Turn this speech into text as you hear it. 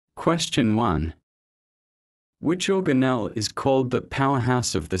Question 1. Which organelle is called the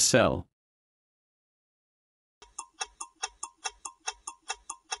powerhouse of the cell?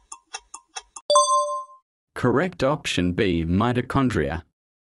 Correct option B, mitochondria.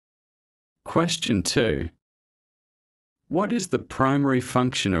 Question 2. What is the primary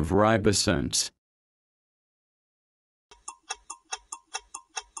function of ribosomes?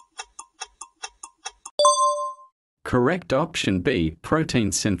 Correct option B,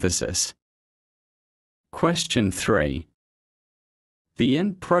 protein synthesis. Question 3. The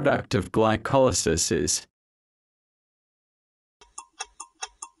end product of glycolysis is?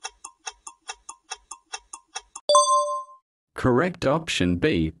 Correct option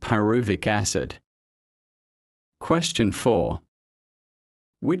B, pyruvic acid. Question 4.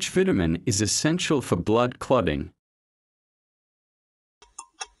 Which vitamin is essential for blood clotting?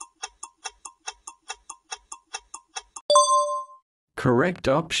 Correct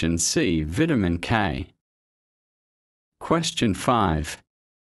option C, vitamin K. Question 5.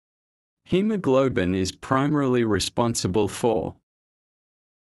 Hemoglobin is primarily responsible for?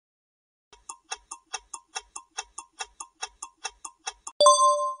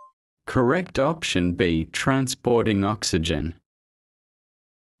 Correct option B, transporting oxygen.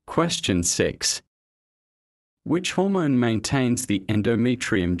 Question 6. Which hormone maintains the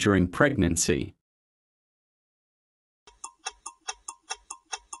endometrium during pregnancy?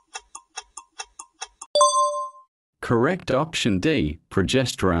 Correct option D,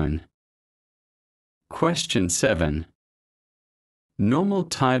 progesterone. Question 7. Normal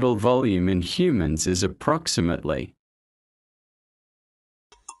tidal volume in humans is approximately?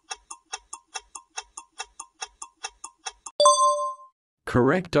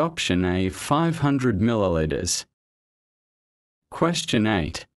 Correct option A, 500 milliliters. Question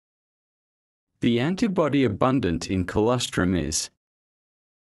 8. The antibody abundant in colostrum is?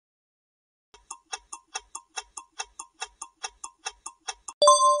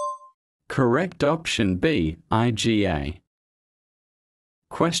 Correct option B, IgA.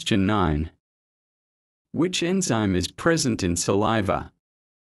 Question 9. Which enzyme is present in saliva?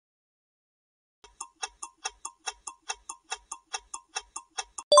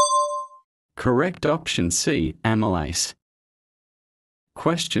 Correct option C, amylase.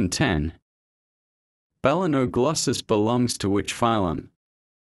 Question 10. Balanoglossus belongs to which phylum?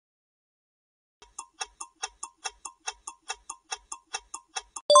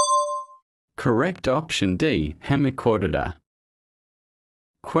 Correct option D, Hemichordata.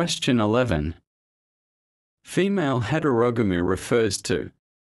 Question 11. Female heterogamy refers to?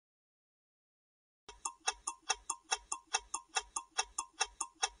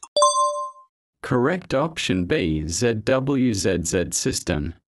 Correct option B, ZWZZ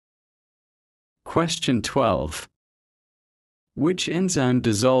system. Question 12. Which enzyme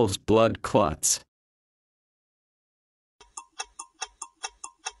dissolves blood clots?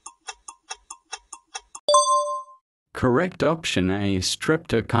 Correct option A,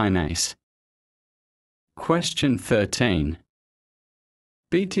 streptokinase. Question 13.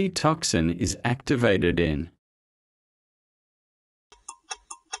 Bt toxin is activated in?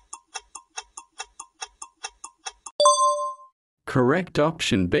 Correct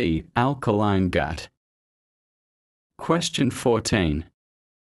option B, alkaline gut. Question 14.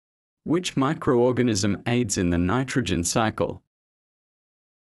 Which microorganism aids in the nitrogen cycle?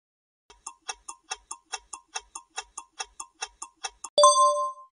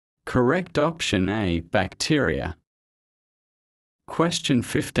 Correct option A, bacteria. Question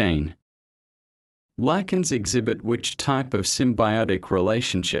 15. Lichens exhibit which type of symbiotic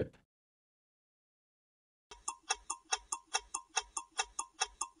relationship?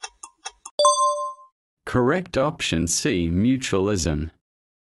 Correct option C, mutualism.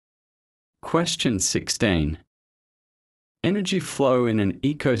 Question 16. Energy flow in an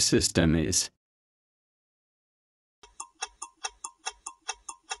ecosystem is?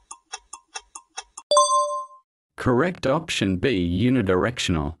 Correct option B,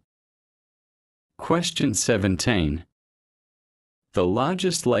 unidirectional. Question 17. The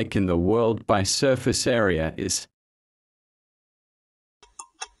largest lake in the world by surface area is?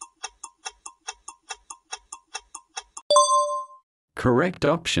 Correct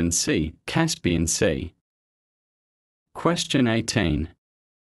option C, Caspian Sea. Question 18.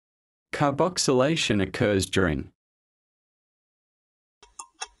 Carboxylation occurs during?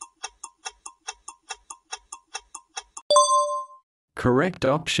 Correct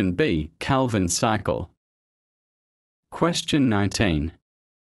option B, Calvin cycle. Question 19.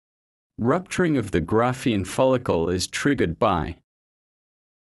 Rupturing of the Graafian follicle is triggered by?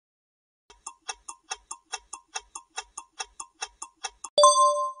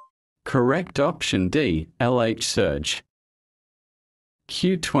 Correct option D, LH surge.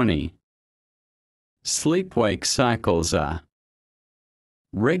 Q20. Sleep-wake cycles are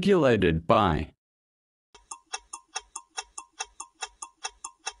regulated by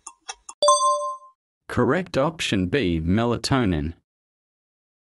correct option B, melatonin.